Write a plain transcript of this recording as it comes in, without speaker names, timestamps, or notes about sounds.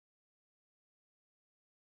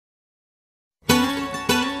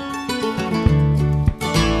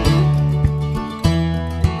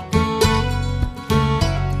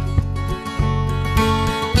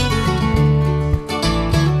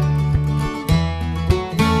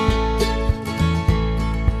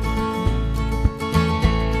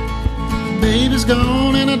is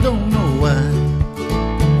gone and I don't know why.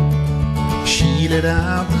 She lit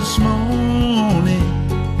out this morning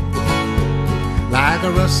like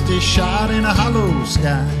a rusty shot in a hollow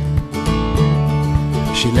sky.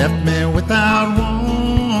 She left me without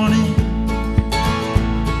warning,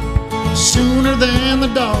 sooner than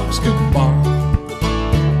the dogs could bark,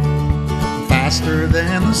 faster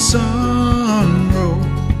than the sun rolled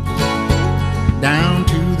down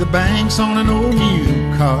to the banks on an old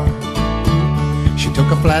mule car. She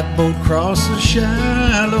took a flatboat across the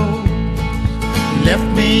shallows,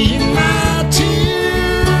 left me in my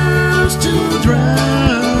tears to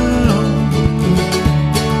drown.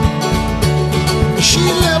 She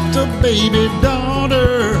left a baby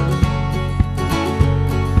daughter,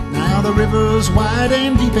 now the river's wide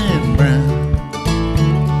and deep and brown,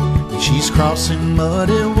 and she's crossing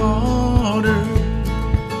muddy water.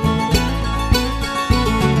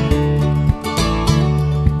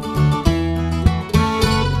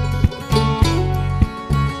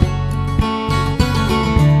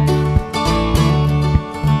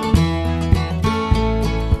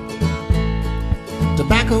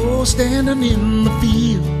 Tobacco standing in the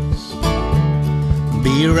fields,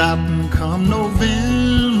 be rotten come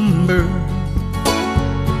November,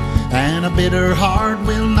 and a bitter heart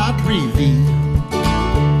will not reveal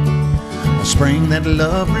a spring that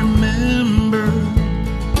love remembers.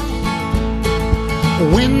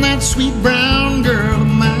 When that sweet brown girl of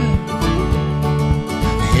mine,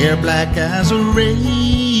 hair black as a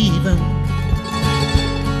raven,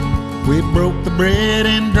 we broke the bread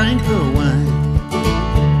and drank the wine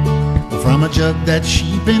from a jug that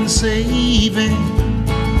she'd been saving,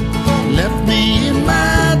 left me in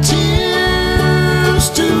my tears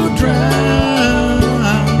to drown.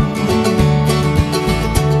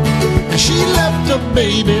 And she left a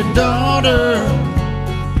baby daughter,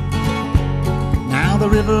 now the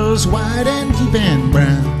river's wide and deep and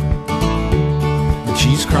brown, and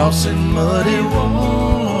she's crossing muddy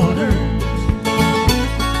waters.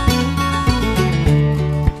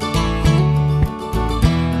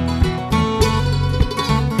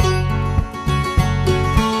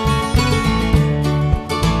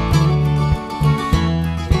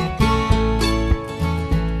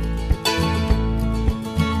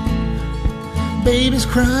 Baby's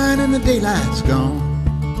crying and the daylight's gone,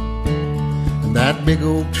 and that big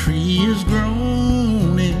oak tree is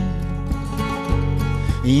groaning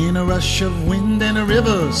in a rush of wind and a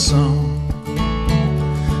river song.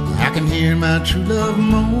 I can hear my true love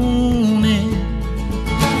moaning,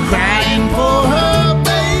 crying for her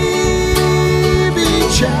baby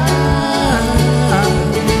child,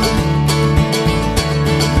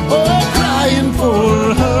 oh, crying for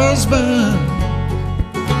her husband,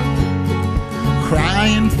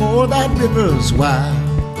 crying for that river's wild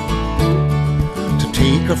to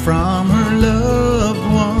take her from her loved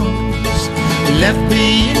ones, left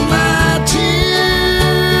me in my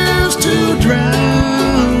tears to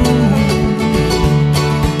drown.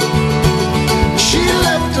 She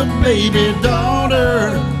left a baby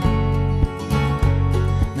daughter,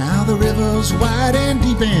 now the river's wide and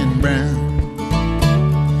deep and brown,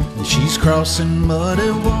 and she's crossing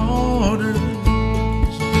muddy waters.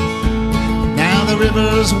 The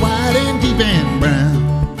river's wide and deep and brown,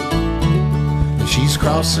 she's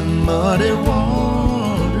crossing muddy waters.